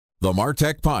The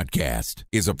MarTech Podcast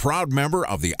is a proud member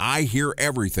of the I Hear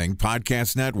Everything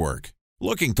Podcast Network.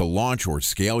 Looking to launch or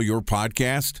scale your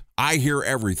podcast? I Hear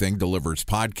Everything delivers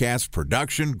podcast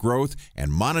production, growth,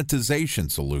 and monetization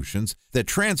solutions that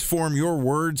transform your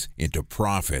words into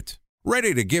profit.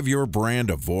 Ready to give your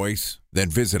brand a voice? Then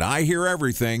visit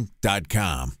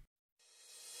iheareverything.com.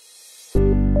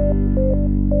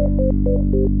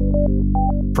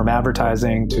 From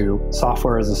advertising to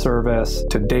software as a service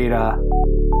to data.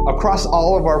 Across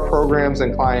all of our programs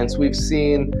and clients, we've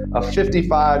seen a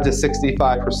 55 to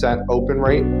 65% open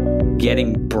rate.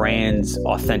 Getting brands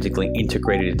authentically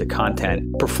integrated into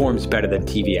content performs better than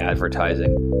TV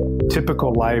advertising.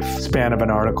 Typical lifespan of an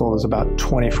article is about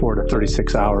 24 to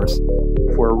 36 hours.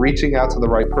 If we're reaching out to the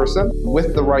right person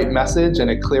with the right message and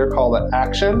a clear call to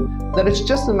action, then it's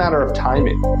just a matter of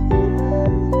timing.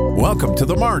 Welcome to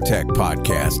the MarTech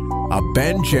Podcast, a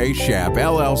Ben J. Schaap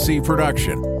LLC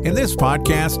production. In this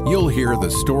podcast, you'll hear the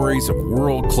stories of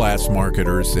world-class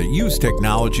marketers that use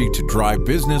technology to drive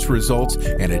business results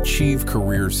and achieve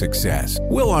career success.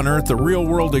 We'll unearth the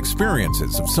real-world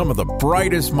experiences of some of the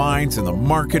brightest minds in the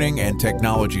marketing and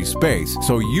technology space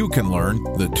so you can learn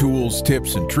the tools,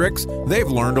 tips, and tricks they've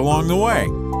learned along the way.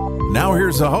 Now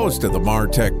here's the host of the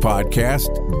MarTech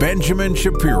Podcast, Benjamin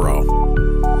Shapiro.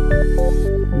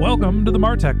 Welcome to the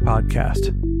MarTech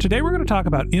Podcast. Today we're going to talk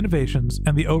about innovations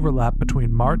and the overlap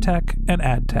between MarTech and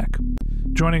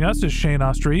AdTech. Joining us is Shane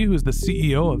Austrie, who is the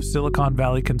CEO of Silicon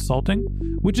Valley Consulting,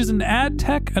 which is an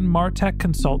AdTech and MarTech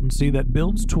consultancy that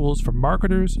builds tools for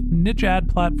marketers, niche ad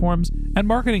platforms, and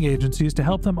marketing agencies to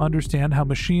help them understand how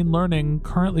machine learning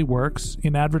currently works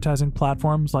in advertising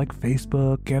platforms like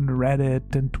Facebook and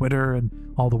Reddit and Twitter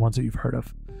and all the ones that you've heard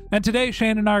of. And today,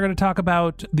 Shane and I are going to talk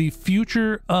about the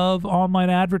future of online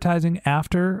advertising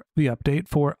after the update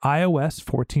for iOS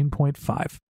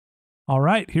 14.5. All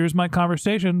right, here's my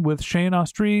conversation with Shane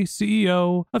Austrie,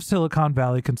 CEO of Silicon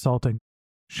Valley Consulting.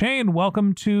 Shane,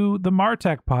 welcome to the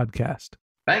MarTech Podcast.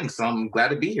 Thanks. I'm glad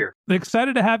to be here.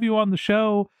 Excited to have you on the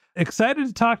show. Excited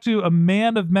to talk to a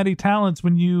man of many talents.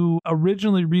 When you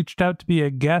originally reached out to be a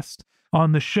guest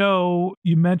on the show,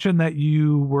 you mentioned that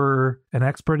you were an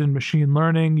expert in machine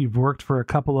learning. You've worked for a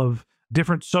couple of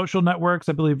different social networks.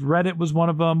 I believe Reddit was one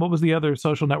of them. What was the other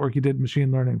social network you did machine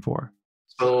learning for?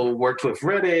 So worked with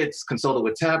Reddit, consulted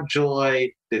with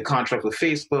Tapjoy, did contract with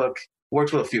Facebook,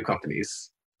 worked with a few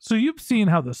companies. So you've seen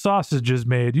how the sausage is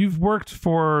made. You've worked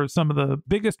for some of the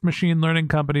biggest machine learning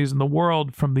companies in the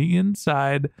world from the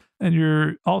inside, and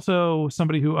you're also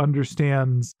somebody who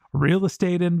understands real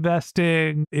estate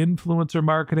investing, influencer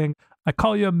marketing. I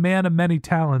call you a man of many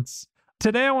talents.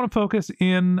 Today, I want to focus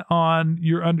in on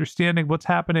your understanding of what's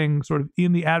happening sort of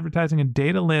in the advertising and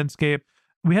data landscape.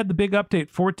 We had the big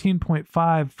update,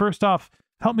 14.5. First off,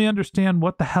 help me understand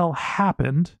what the hell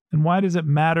happened and why does it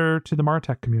matter to the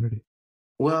MarTech community?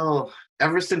 Well,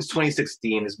 ever since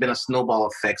 2016, it's been a snowball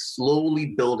effect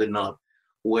slowly building up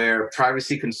where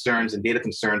privacy concerns and data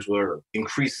concerns were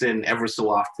increasing ever so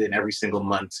often every single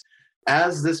month.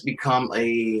 As this become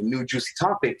a new juicy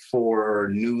topic for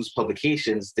news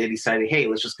publications, they decided, hey,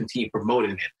 let's just continue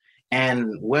promoting it.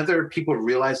 And whether people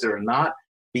realize it or not,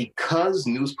 because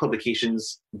news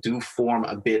publications do form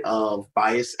a bit of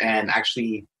bias and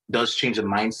actually does change the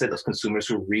mindset of consumers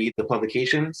who read the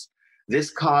publications,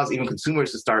 this caused even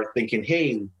consumers to start thinking,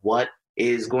 hey, what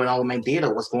is going on with my data?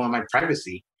 What's going on with my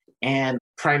privacy? And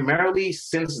primarily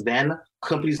since then,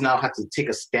 companies now have to take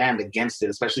a stand against it,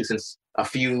 especially since a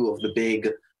few of the big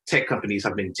tech companies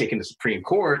have been taking the Supreme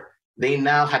Court. They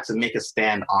now had to make a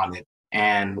stand on it.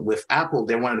 And with Apple,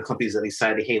 they're one of the companies that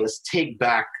decided, hey, let's take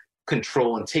back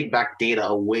control and take back data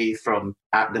away from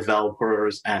app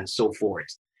developers and so forth.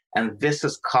 And this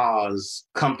has caused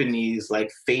companies like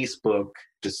Facebook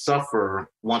to suffer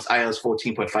once iOS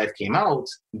 14.5 came out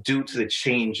due to the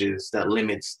changes that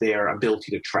limits their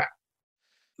ability to track.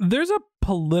 There's a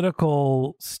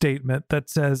political statement that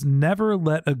says, never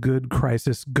let a good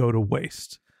crisis go to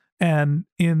waste. And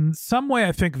in some way,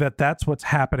 I think that that's what's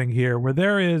happening here, where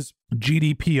there is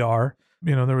GDPR.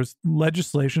 There was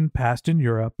legislation passed in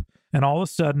Europe, and all of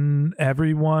a sudden,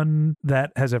 everyone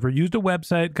that has ever used a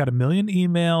website got 1 million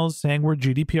emails saying we're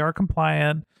GDPR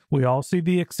compliant. We all see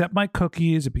the accept my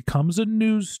cookies. It becomes a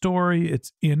news story.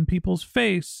 It's in people's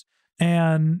face.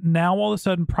 And now all of a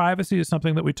sudden, privacy is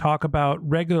something that we talk about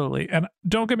regularly. And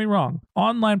don't get me wrong,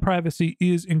 online privacy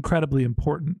is incredibly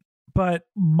important. But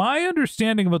my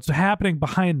understanding of what's happening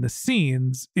behind the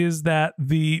scenes is that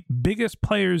the biggest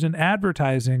players in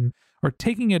advertising are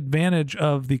taking advantage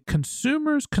of the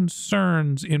consumer's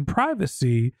concerns in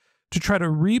privacy to try to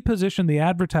reposition the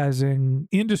advertising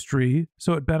industry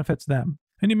so it benefits them.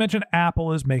 And you mentioned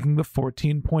Apple is making the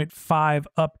 14.5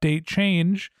 update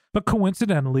change, but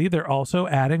coincidentally, they're also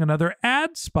adding another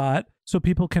ad spot so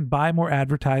people can buy more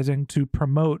advertising to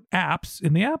promote apps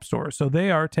in the App Store. So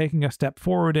they are taking a step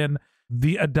forward in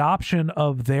the adoption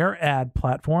of their ad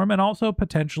platform and also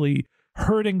potentially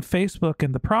hurting Facebook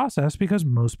in the process because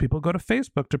most people go to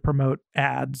Facebook to promote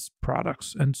ads,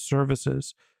 products, and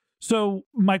services. So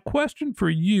my question for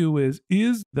you is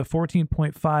the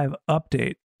 14.5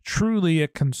 update truly a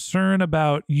concern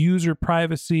about user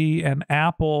privacy and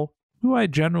Apple, who I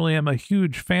generally am a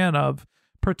huge fan of,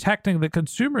 protecting the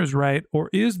consumer's right, or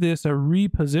is this a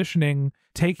repositioning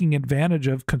taking advantage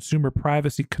of consumer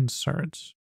privacy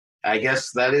concerns? I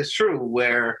guess that is true.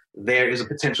 Where there is a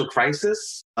potential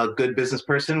crisis, a good business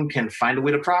person can find a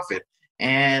way to profit.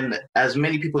 And as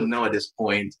many people know at this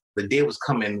point, the day was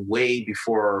coming way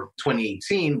before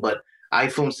 2018, but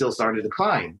iPhone still started to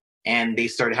decline. And they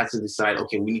had to decide,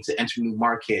 okay, we need to enter new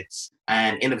markets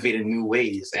and innovate in new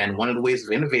ways. And one of the ways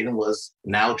of innovating was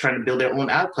now trying to build their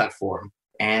own ad platform.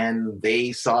 And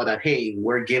they saw that, hey,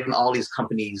 we're giving all these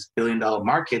companies billion-dollar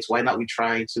markets. Why not we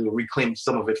try to reclaim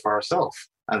some of it for ourselves?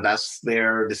 And that's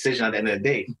their decision at the end of the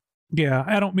day. Yeah,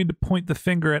 I don't mean to point the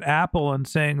finger at Apple and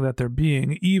saying that they're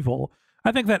being evil.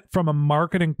 I think that from a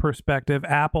marketing perspective,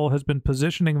 Apple has been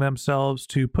positioning themselves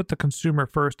to put the consumer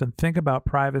first and think about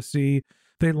privacy.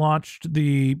 They launched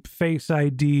the Face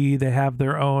ID. They have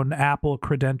their own Apple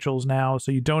credentials now,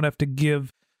 so you don't have to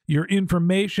give your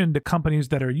information to companies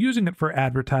that are using it for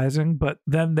advertising, but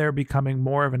then they're becoming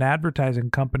more of an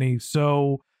advertising company.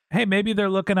 So, hey, maybe they're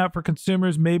looking out for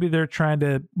consumers. Maybe they're trying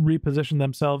to reposition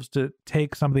themselves to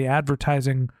take some of the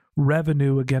advertising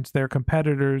revenue against their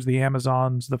competitors, the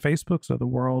Amazons, the Facebooks of the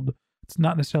world. It's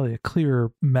not necessarily a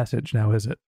clear message now, is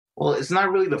it? Well, it's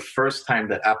not really the first time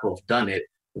that Apple have done it.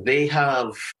 They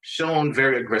have shown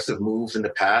very aggressive moves in the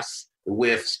past.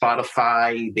 With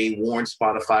Spotify, they warned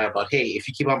Spotify about, hey, if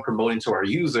you keep on promoting to our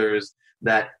users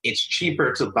that it's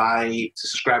cheaper to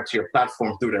subscribe to your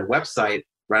platform through their website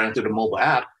rather than through the mobile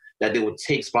app, that they would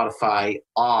take Spotify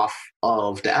off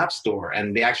of the App Store.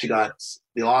 And they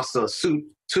lost a suit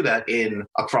to that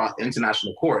across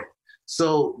international court.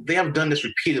 So they have done this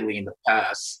repeatedly in the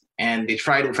past. And they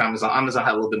tried with Amazon. Amazon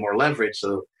had a little bit more leverage,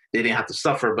 so they didn't have to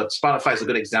suffer. But Spotify is a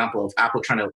good example of Apple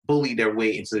trying to bully their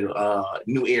way into a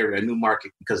new area, a new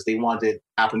market, because they wanted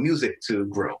Apple Music to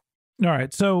grow. All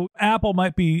right. So Apple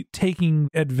might be taking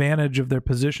advantage of their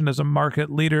position as a market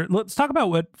leader. Let's talk about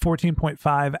what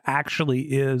 14.5 actually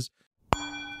is.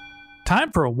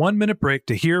 Time for a 1-minute break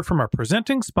to hear from our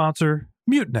presenting sponsor,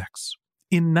 Mutinex.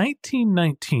 In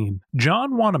 1919,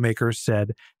 John Wanamaker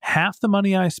said, "Half the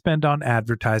money I spend on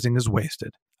advertising is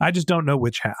wasted. I just don't know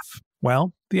which half."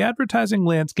 Well, the advertising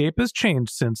landscape has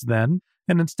changed since then,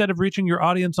 and instead of reaching your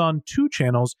audience on 2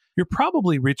 channels, you're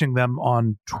probably reaching them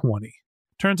on 20.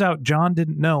 Turns out John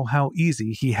didn't know how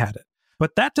easy he had it.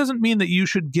 But that doesn't mean that you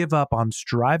should give up on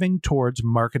striving towards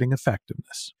marketing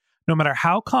effectiveness. No matter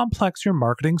how complex your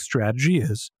marketing strategy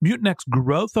is, Mutinex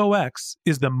Growth OX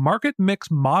is the market mix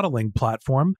modeling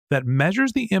platform that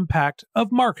measures the impact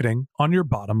of marketing on your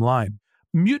bottom line.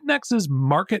 Mutinex's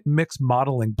market mix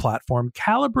modeling platform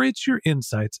calibrates your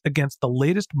insights against the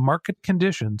latest market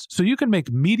conditions so you can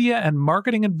make media and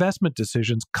marketing investment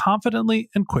decisions confidently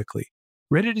and quickly.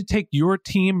 Ready to take your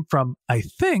team from I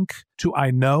think to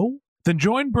I know? Then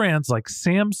join brands like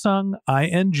Samsung,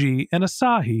 ING, and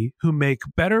Asahi who make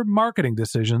better marketing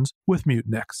decisions with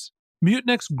Mutinex.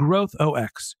 Mutinex Growth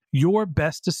OX. Your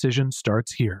best decision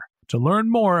starts here. To learn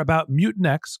more about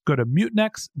Mutinex, go to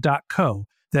mutinex.co.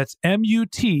 That's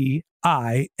MUTINEX.co.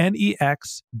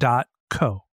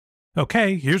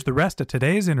 Okay, here's the rest of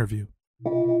today's interview.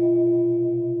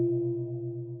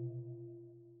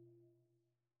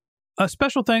 A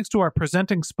special thanks to our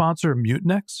presenting sponsor,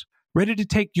 Mutinex. Ready to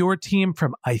take your team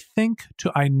from I think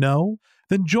to I know?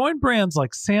 Then join brands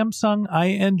like Samsung,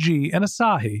 ING, and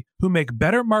Asahi who make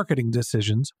better marketing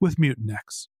decisions with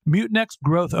Mutinex. Mutinex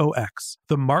Growth OX,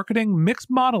 the marketing mix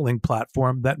modeling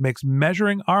platform that makes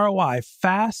measuring ROI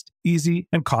fast, easy,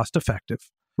 and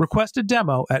cost-effective. Request a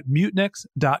demo at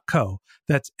mutinex.co.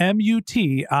 That's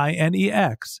MUTINEX.co.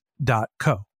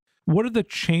 What are the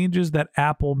changes that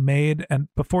Apple made? And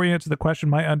before you answer the question,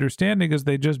 my understanding is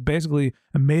they just basically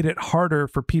made it harder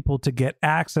for people to get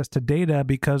access to data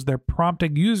because they're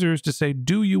prompting users to say,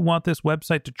 do you want this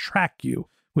website to track you?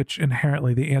 Which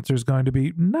inherently the answer is going to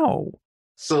be no.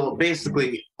 So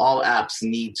basically, all apps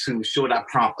need to show that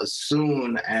prompt as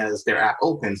soon as their app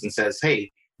opens and says,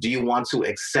 hey, do you want to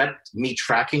accept me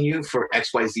tracking you for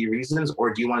XYZ reasons,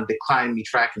 or do you want to decline me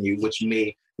tracking you, which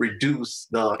may reduce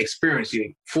the experience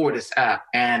for this app?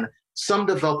 And some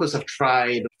developers have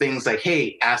tried things like,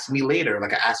 hey, ask me later,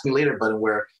 like an ask me later button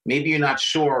where maybe you're not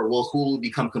sure, will Hulu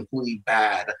become completely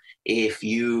bad if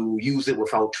you use it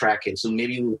without tracking? So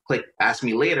maybe you click ask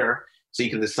me later so you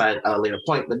can decide at a later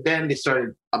point. But then they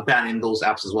started abandoning those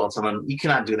apps as well. Telling them, you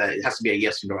cannot do that. It has to be a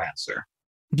yes or no answer.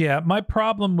 Yeah, my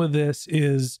problem with this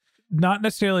is not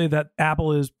necessarily that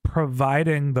Apple is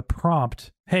providing the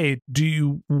prompt, hey, do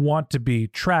you want to be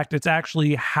tracked? It's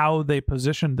actually how they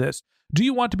position this. Do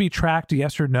you want to be tracked,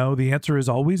 yes or no? The answer is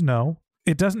always no.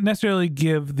 It doesn't necessarily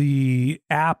give the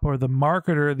app or the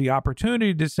marketer the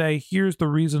opportunity to say, here's the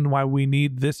reason why we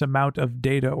need this amount of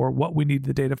data or what we need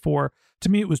the data for. To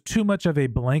me, it was too much of a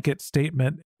blanket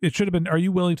statement. It should have been, are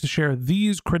you willing to share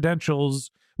these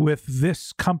credentials with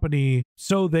this company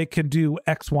so they can do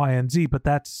X, Y, and Z? But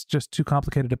that's just too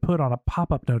complicated to put on a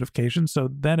pop-up notification. So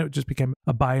then it just became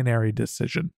a binary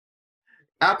decision.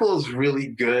 Apple is really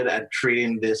good at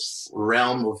creating this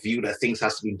realm of view that things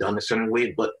has to be done a certain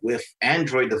way. But with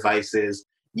Android devices,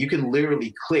 you can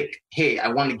literally click, hey, I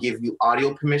want to give you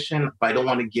audio permission, but I don't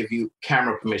want to give you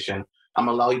camera permission. I'm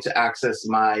going to allow you to access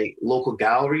my local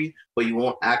gallery, but you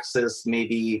won't access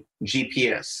maybe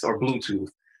GPS or Bluetooth.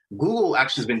 Google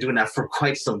actually has been doing that for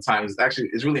quite some time.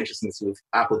 It's really interesting to see with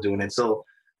Apple doing it. So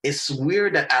it's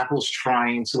weird that Apple's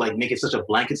trying to make it such a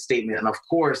blanket statement. And of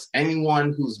course,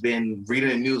 anyone who's been reading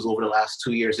the news over the last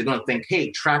 2 years, they're going to think,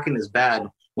 hey, tracking is bad,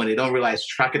 when they don't realize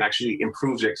tracking actually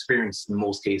improves your experience in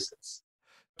most cases.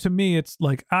 To me, it's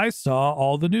like I saw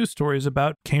all the news stories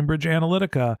about Cambridge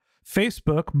Analytica.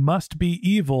 Facebook must be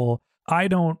evil. I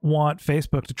don't want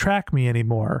Facebook to track me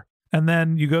anymore. And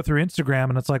then you go through Instagram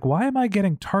and it's like, why am I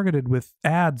getting targeted with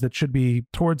ads that should be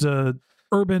towards a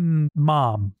urban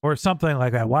mom or something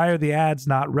like that? Why are the ads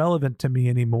not relevant to me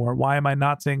anymore? Why am I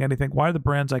not seeing anything? Why are the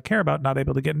brands I care about not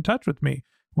able to get in touch with me?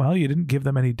 Well, you didn't give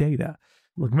them any data.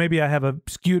 Look, maybe I have a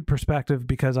skewed perspective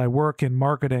because I work in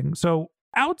marketing. So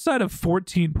outside of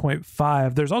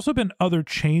 14.5, there's also been other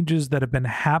changes that have been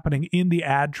happening in the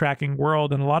ad tracking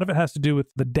world. And a lot of it has to do with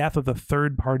the death of the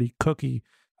third-party cookie.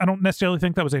 I don't necessarily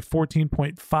think that was a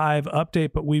 14.5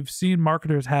 update, but we've seen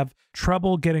marketers have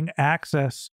trouble getting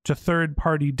access to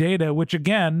third-party data, which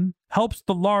again helps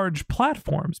the large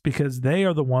platforms because they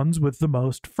are the ones with the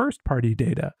most first-party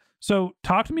data. So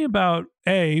talk to me about,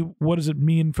 A, what does it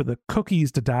mean for the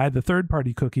cookies to die, the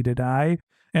third-party cookie to die,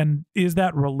 and is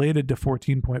that related to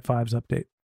 14.5's update?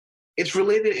 It's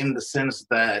related in the sense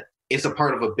that it's a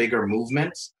part of a bigger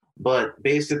movement. But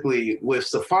basically, with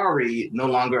Safari no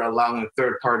longer allowing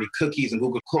third-party cookies and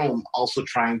Google Chrome also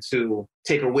trying to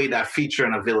take away that feature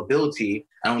and availability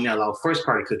and only allow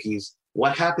first-party cookies,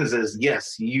 what happens is,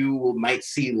 yes, you might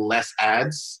see less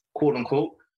ads, quote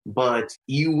unquote, but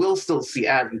you will still see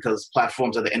ads because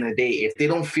platforms at the end of the day, if they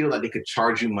don't feel that they could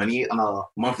charge you money on a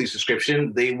monthly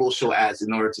subscription, they will show ads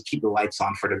in order to keep the lights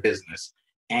on for their business.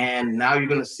 And now you're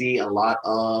going to see a lot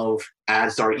of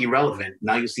ads that are irrelevant.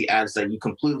 Now you see ads that you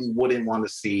completely wouldn't want to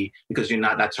see because you're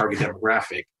not that target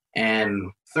demographic.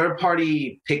 And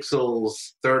third-party pixels,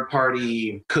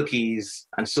 third-party cookies,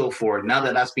 and so forth, now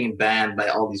that that's being banned by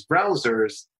all these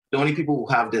browsers, the only people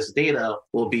who have this data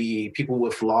will be people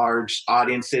with large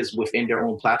audiences within their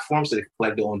own platform, so they can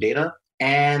collect their own data.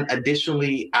 And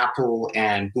additionally, Apple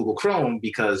and Google Chrome,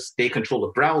 because they control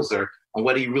the browser, and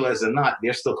whether you realize it or not,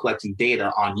 they're still collecting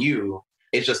data on you.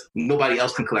 It's just nobody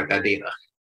else can collect that data.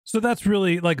 So that's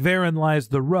really therein lies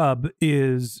the rub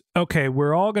is, okay,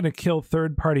 we're all going to kill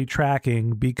third-party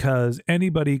tracking because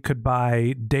anybody could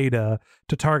buy data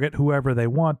to target whoever they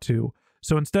want to.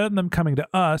 So instead of them coming to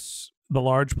us, the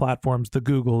large platforms, the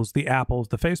Googles, the Apples,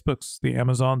 the Facebooks, the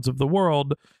Amazons of the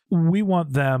world, we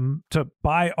want them to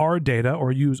buy our data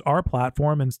or use our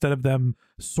platform instead of them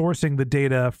sourcing the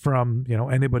data from,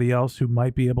 anybody else who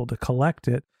might be able to collect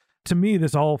it. To me,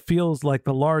 this all feels like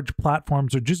the large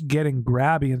platforms are just getting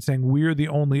grabby and saying we're the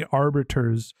only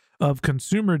arbiters of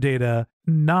consumer data,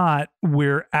 not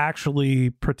we're actually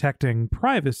protecting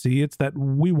privacy. It's that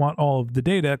we want all of the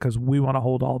data because we want to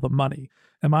hold all the money.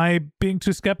 Am I being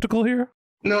too skeptical here?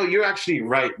 No, you're actually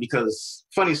right, because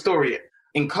funny story,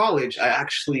 in college, I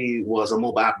actually was a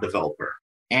mobile app developer.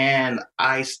 And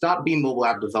I stopped being mobile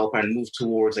app developer and moved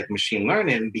towards machine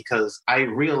learning because I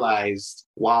realized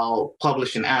while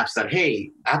publishing apps that,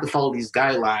 hey, I have to follow these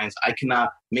guidelines. I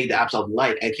cannot make the apps I would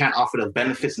like. I can't offer the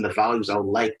benefits and the values I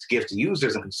would like to give to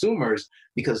users and consumers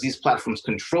because these platforms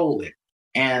control it.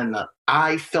 And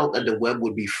I felt that the web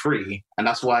would be free. And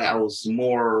that's why I was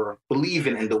more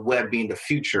believing in the web being the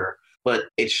future. But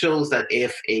it shows that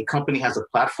if a company has a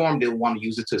platform, they want to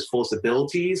use it to its fullest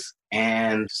abilities.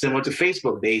 And similar to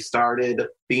Facebook, they started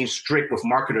being strict with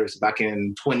marketers back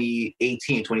in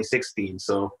 2018, 2016.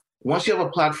 So once you have a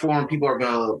platform, people are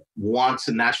going to want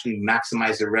to naturally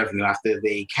maximize their revenue after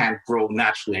they can't grow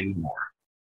naturally anymore.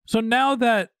 So now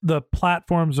that the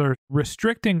platforms are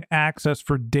restricting access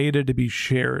for data to be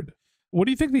shared, what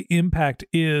do you think the impact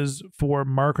is for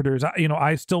marketers?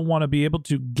 I still want to be able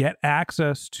to get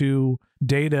access to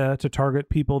data to target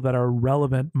people that are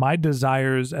relevant. My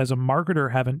desires as a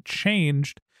marketer haven't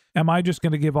changed. Am I just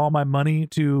going to give all my money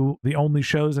to the only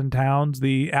shows in towns,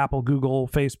 the Apple, Google,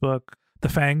 Facebook, the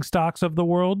FANG stocks of the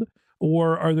world?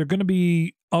 Or are there going to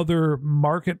be other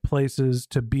marketplaces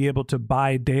to be able to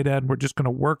buy data, and we're just going to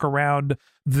work around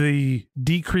the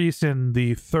decrease in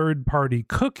the third-party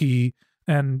cookie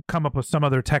and come up with some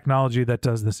other technology that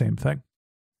does the same thing?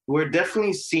 We're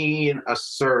definitely seeing a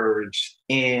surge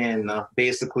in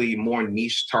basically more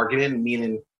niche targeting,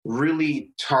 meaning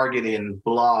really targeting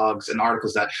blogs and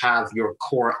articles that have your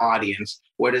core audience,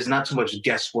 where there's not too much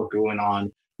guesswork going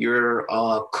on. You're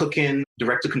a cooking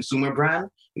direct-to-consumer brand.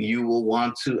 You will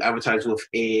want to advertise with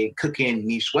a cooking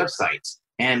niche website.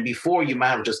 And before, you might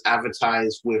have just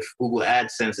advertised with Google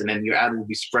AdSense, and then your ad will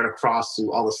be spread across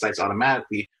to all the sites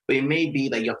automatically. But it may be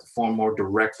that you have to form more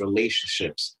direct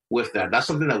relationships with that. That's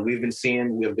something that we've been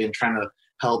seeing. We have been trying to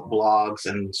help blogs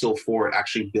and so forth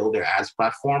actually build their ads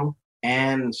platform.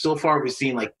 And so far, we're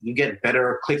seeing like you get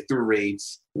better click-through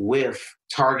rates with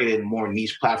targeted more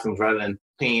niche platforms rather than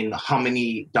paying how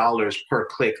many dollars per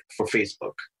click for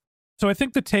Facebook. So I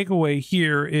think the takeaway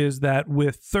here is that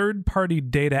with third-party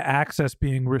data access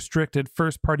being restricted,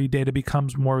 first-party data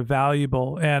becomes more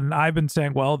valuable. And I've been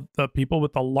saying, well, the people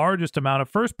with the largest amount of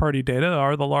first-party data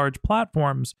are the large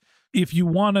platforms. If you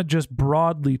want to just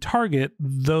broadly target,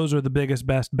 those are the biggest,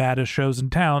 best, baddest shows in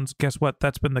towns. Guess what?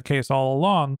 That's been the case all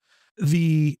along.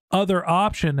 The other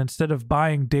option, instead of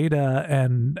buying data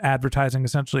and advertising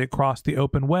essentially across the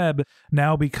open web,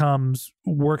 now becomes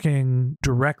working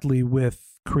directly with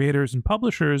creators and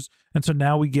publishers. And so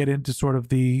now we get into sort of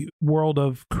the world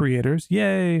of creators,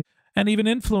 yay, and even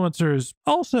influencers,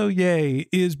 also yay,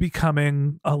 is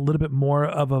becoming a little bit more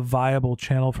of a viable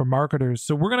channel for marketers.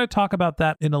 So we're going to talk about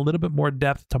that in a little bit more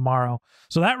depth tomorrow.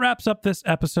 So that wraps up this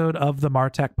episode of the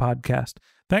MarTech Podcast.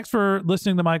 Thanks for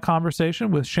listening to my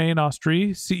conversation with Shane Austrie,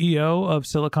 CEO of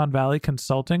Silicon Valley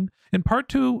Consulting. In part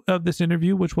 2 of this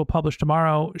interview, which we'll publish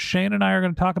tomorrow, Shane and I are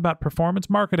going to talk about performance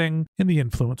marketing in the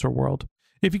influencer world.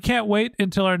 If you can't wait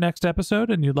until our next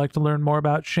episode and you'd like to learn more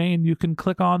about Shane, you can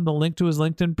click on the link to his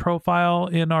LinkedIn profile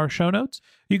in our show notes.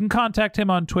 You can contact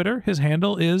him on Twitter. His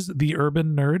handle is The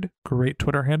Urban Nerd. Great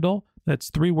Twitter handle.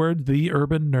 That's 3 words, The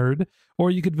Urban Nerd.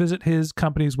 Or you could visit his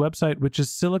company's website, which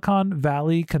is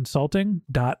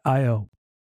siliconvalleyconsulting.io.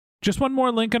 Just one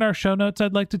more link in our show notes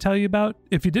I'd like to tell you about.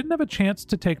 If you didn't have a chance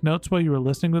to take notes while you were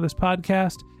listening to this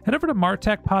podcast, head over to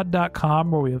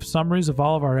martechpod.com, where we have summaries of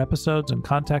all of our episodes and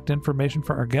contact information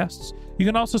for our guests. You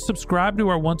can also subscribe to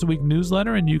our once-a-week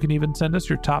newsletter, and you can even send us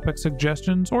your topic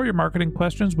suggestions or your marketing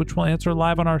questions, which we'll answer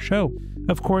live on our show.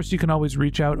 Of course, you can always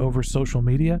reach out over social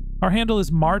media. Our handle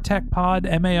is martechpod,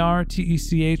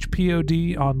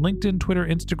 MarTechPod, on LinkedIn, Twitter,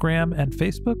 Instagram, and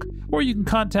Facebook. Or you can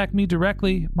contact me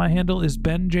directly. My handle is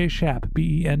Ben J. Shap,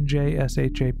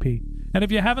 BenJShap. And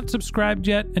if you haven't subscribed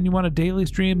yet and you want a daily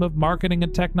stream of marketing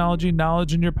and technology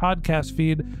knowledge in your podcast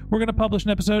feed, we're going to publish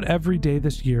an episode every day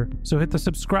this year. So hit the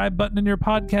subscribe button in your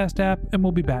podcast app and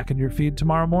we'll be back in your feed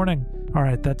tomorrow morning. All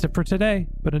right, that's it for today.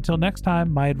 But until next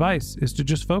time, my advice is to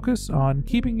just focus on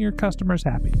keeping your customers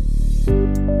happy.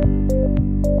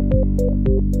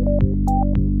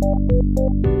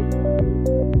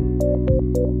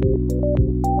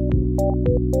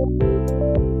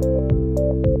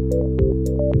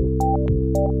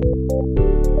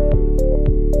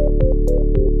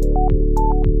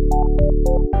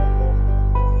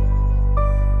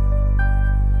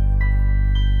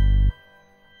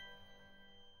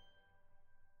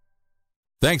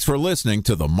 Thanks for listening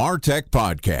to the MarTech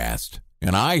Podcast,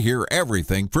 an I Hear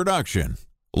Everything production.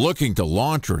 Looking to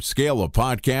launch or scale a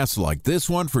podcast like this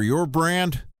one for your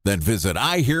brand? Then visit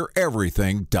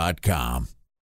iHearEverything.com.